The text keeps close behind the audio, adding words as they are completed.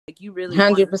Like you really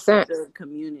want to see 100%. the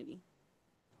community.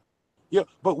 Yeah,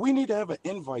 but we need to have an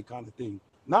invite kind of thing.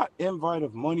 Not invite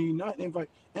of money, not invite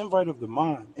of the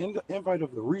mind, invite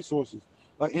of the resources.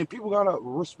 Like, and people gotta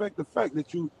respect the fact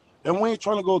that you. And we ain't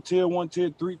trying to go tier one, tier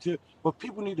three, tier. But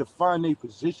people need to find their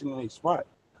position in their spot.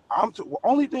 The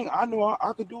only thing I know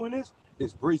I could do in this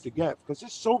is bridge the gap because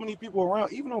there's so many people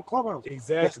around, even on Clubhouse, that's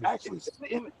Exactly. actually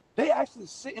sitting. They actually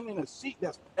sitting in a seat.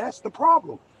 That's the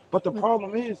problem. But the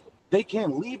problem is they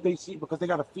can't leave their seat because they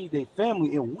gotta feed their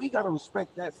family, and we gotta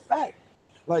respect that fact.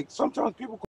 Like sometimes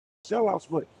people call sellouts,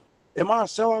 but am I a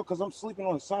sellout because I'm sleeping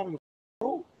on the side of the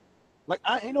road? Like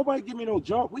I ain't nobody give me no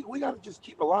job. We gotta just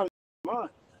keep a lot of in mind.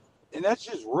 And that's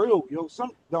just real, yo.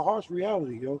 The harsh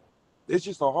reality, yo. It's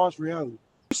just a harsh reality.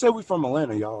 We say we from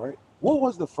Atlanta, y'all, right? What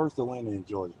was the first Atlanta in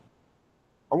Georgia?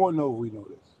 I want to know if we know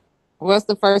this. What's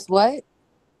the first what?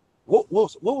 What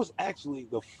was actually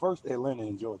the first Atlanta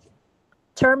in Georgia?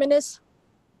 Terminus.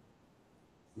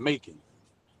 Macon.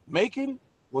 Macon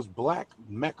was Black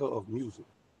Mecca of music.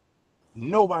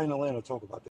 Nobody in Atlanta talk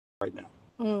about that right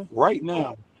now. Right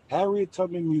now, Harriet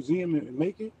Tubman Museum in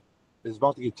Macon is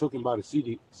about to get taken by the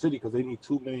city because they need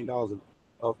 $2 million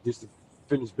of just to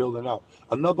finish building out.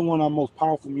 Another one of our most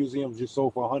powerful museums just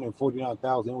sold for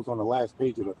 $149,000. It was on the last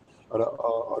page of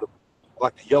the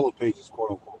like the yellow pages,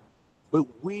 quote unquote.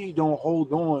 But we don't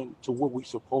hold on to what we're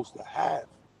supposed to have.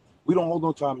 We don't hold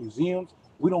on to our museums.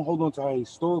 We don't hold on to our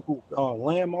historical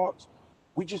landmarks.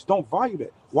 We just don't value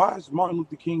that. Why is Martin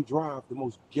Luther King Drive the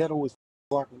most ghettoest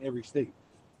block in every state?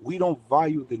 We don't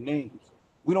value the names.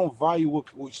 We don't value what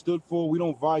we stood for. We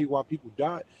don't value why people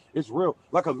died. It's real.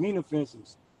 Like Amina, for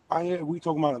instance. We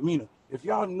talking about Amina. If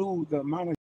y'all knew the amount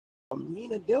of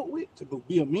Amina dealt with to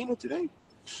be Amina today,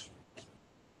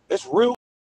 it's real.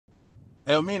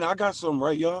 And Amina, I got something,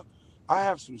 right, y'all? I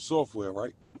have some software,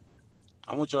 right?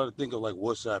 I want y'all to think of like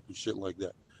WhatsApp and shit like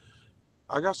that.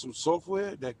 I got some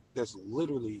software that's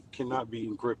literally cannot be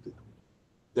encrypted.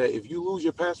 That if you lose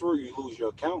your password, you lose your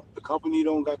account. The company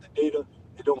don't got the data.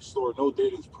 It don't store no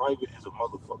data. It's private as a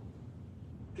motherfucker.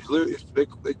 It's literally,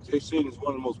 they saying it's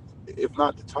one of the most, if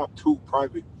not the top two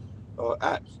private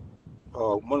apps.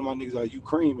 One of my niggas out of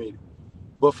Ukraine made it.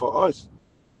 But for us,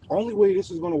 only way this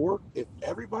is going to work if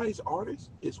everybody's artist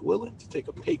is willing to take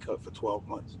a pay cut for 12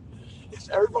 months. Is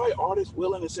everybody artist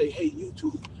willing to say, hey,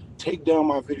 YouTube, take down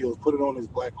my videos, put it on this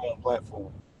black-owned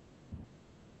platform?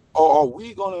 Or are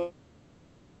we going to?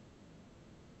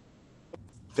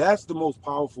 That's the most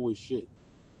powerful shit.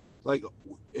 Like,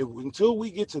 until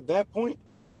we get to that point,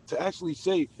 to actually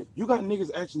say, you got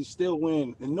niggas actually still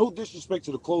wearing, and no disrespect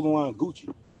to the clothing line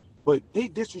Gucci, but they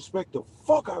disrespect the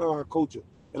fuck out of our culture.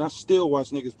 And I still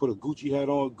watch niggas put a Gucci hat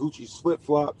on, Gucci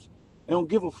flip-flops. They don't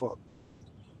give a fuck.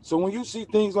 So when you see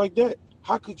things like that,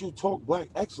 how could you talk black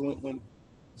excellent when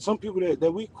some people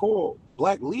that we call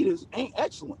black leaders ain't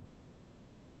excellent?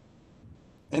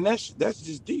 And that's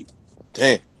just deep.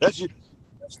 Damn. That's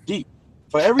deep.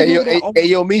 For every nigga that owns, Hey,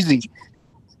 yo, Meezy.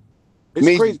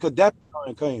 it's crazy because that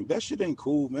came. That shit ain't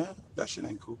cool, man. That shit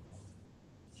ain't cool.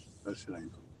 That shit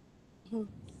ain't cool.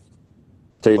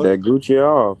 Take that Gucci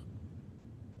off.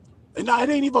 And now it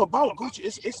ain't even about Gucci.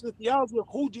 It's the theology of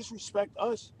who disrespect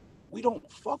us. We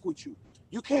don't fuck with you.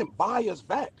 You can't buy us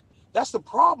back. That's the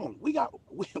problem. We got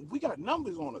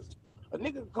numbers on us. A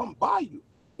nigga can come buy you.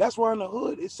 That's why in the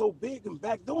hood it's so big and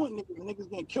backdooring niggas and niggas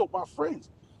getting killed by friends.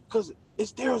 Cause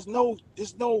it's just no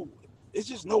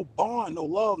bond, no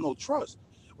love, no trust.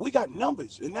 We got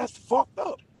numbers and that's fucked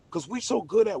up. Cause we so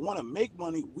good at want to make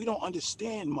money, we don't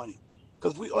understand money.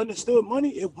 Cause we understood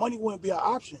money, if money wouldn't be an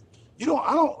option.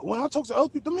 When I talk to other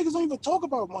people, them niggas don't even talk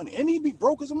about money. And he be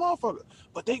broke as a motherfucker.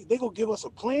 But they gonna give us a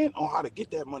plan on how to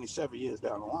get that money 7 years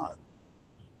down the line.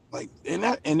 Like, and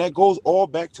that goes all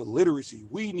back to literacy.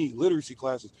 We need literacy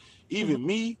classes. Even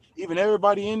me, even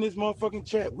everybody in this motherfucking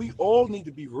chat, we all need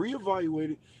to be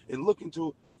reevaluated and look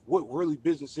into what really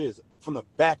business is from the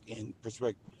back end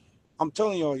perspective. I'm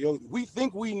telling y'all, yo, we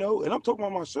think we know, and I'm talking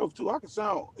about myself too. I can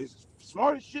sound as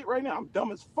smart as shit right now. I'm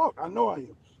dumb as fuck. I know I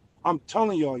am. I'm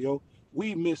telling y'all, yo,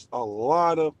 we missed a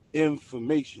lot of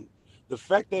information. The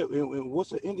fact that, and what's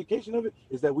the indication of it,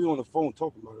 is that we on the phone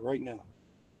talking about it right now.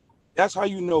 That's how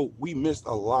you know we missed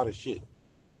a lot of shit.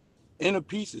 Inner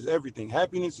peace is everything.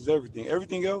 Happiness is everything.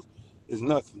 Everything else is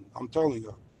nothing. I'm telling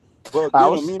y'all. But then,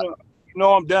 Amina, you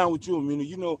know I'm down with you, Amina.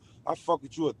 You know I fuck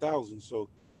with you 1,000. So,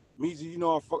 Meezy, you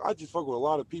know I just fuck with a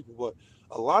lot of people, but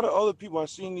a lot of other people I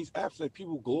seen these apps that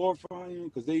people glorifying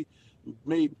because they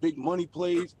made big money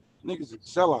plays. Niggas are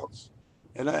sellouts.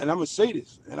 And I'm gonna say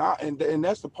this, and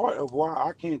that's the part of why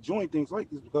I can't join things like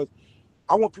this because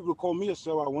I want people to call me a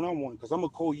sellout when I'm one, because I'm gonna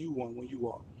call you one when you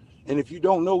are. And if you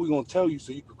don't know, we're gonna tell you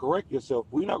so you can correct yourself.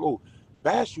 We're not gonna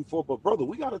bash you for it, but brother,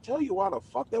 we gotta tell you why the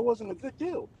fuck that wasn't a good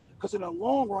deal. Because in the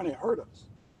long run, it hurt us.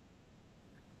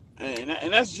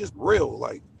 And that's just real.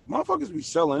 Like motherfuckers be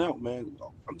selling out, man.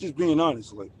 I'm just being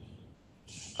honest. Like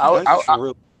that's just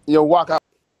real. Yo, Waka.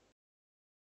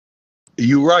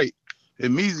 You right.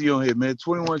 And Meezy on here, man.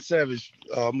 21 Savage.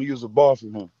 I'm gonna use a bar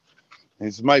from him. And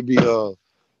this might be a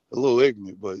little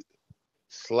ignorant, but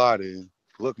sliding,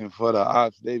 looking for the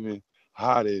ops. They've been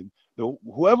hiding.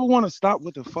 Whoever want to stop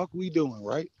what the fuck we doing,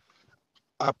 right?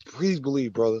 I please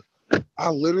believe, brother. I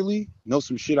literally know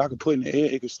some shit I could put in the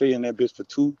air. It could stay in that bitch for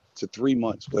 2 to 3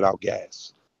 months without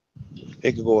gas.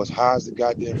 It could go as high as the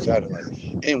goddamn satellite,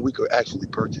 and we could actually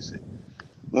purchase it.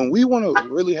 When we want to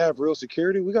really have real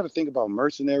security, we got to think about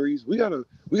mercenaries. We gotta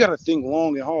think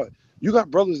long and hard. You got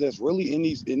brothers that's really in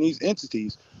these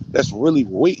entities that's really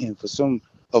waiting for some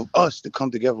of us to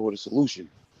come together with a solution.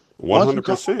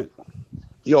 100%.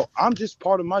 Yo, I'm just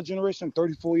part of my generation. I'm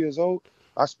 34 years old.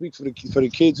 I speak for the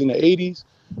kids in the 80s.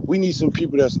 We need some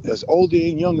people that's older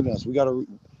and younger than us. We gotta,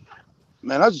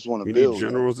 man. I just want to build.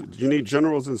 You need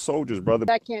generals and soldiers, brother.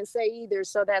 I can't say either,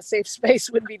 so that safe space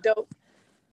would be dope.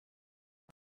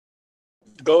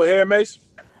 Go ahead, Mace.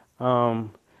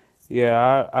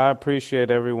 Yeah, I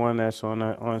appreciate everyone that's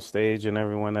on stage and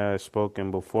everyone that has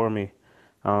spoken before me.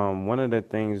 One of the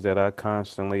things that I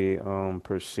constantly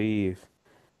perceive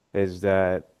is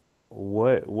that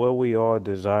what we all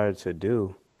desire to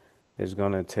do is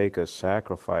going to take a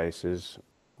sacrifice. As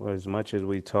much as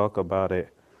we talk about it,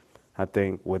 I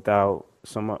think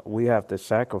we have to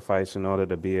sacrifice in order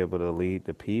to be able to lead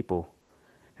the people.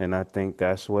 And I think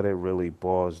that's what it really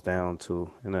boils down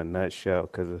to in a nutshell,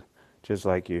 because just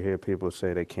like you hear people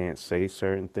say they can't say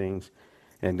certain things,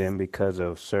 and then because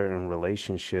of certain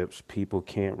relationships, people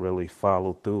can't really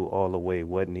follow through all the way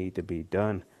what need to be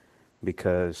done,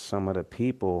 because some of the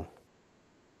people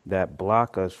that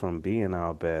block us from being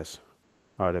our best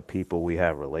are the people we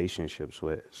have relationships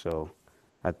with. So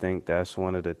I think that's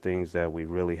one of the things that we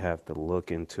really have to look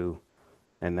into.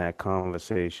 And that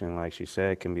conversation, like she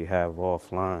said, can be had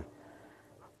offline.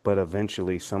 But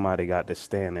eventually somebody got to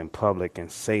stand in public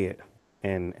and say it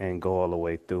and go all the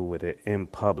way through with it in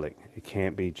public. It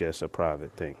can't be just a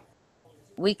private thing.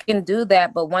 We can do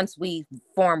that, but once we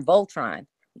form Voltron,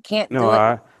 we can't do it.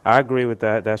 No, I agree with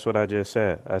that. That's what I just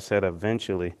said. I said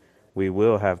eventually we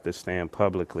will have to stand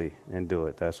publicly and do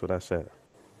it. That's what I said.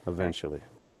 Eventually.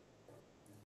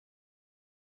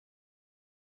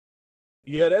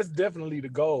 Yeah, that's definitely the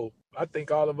goal. I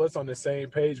think all of us on the same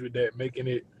page with that, making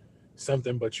it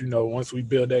something. But once we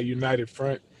build that united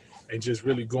front and just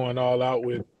really going all out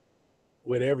with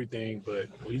everything, but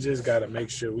we just got to make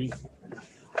sure we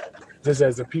just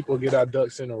as a people get our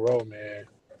ducks in a row, man.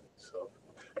 So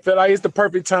I feel like it's the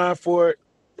perfect time for it.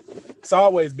 It's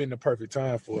always been the perfect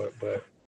time for it, but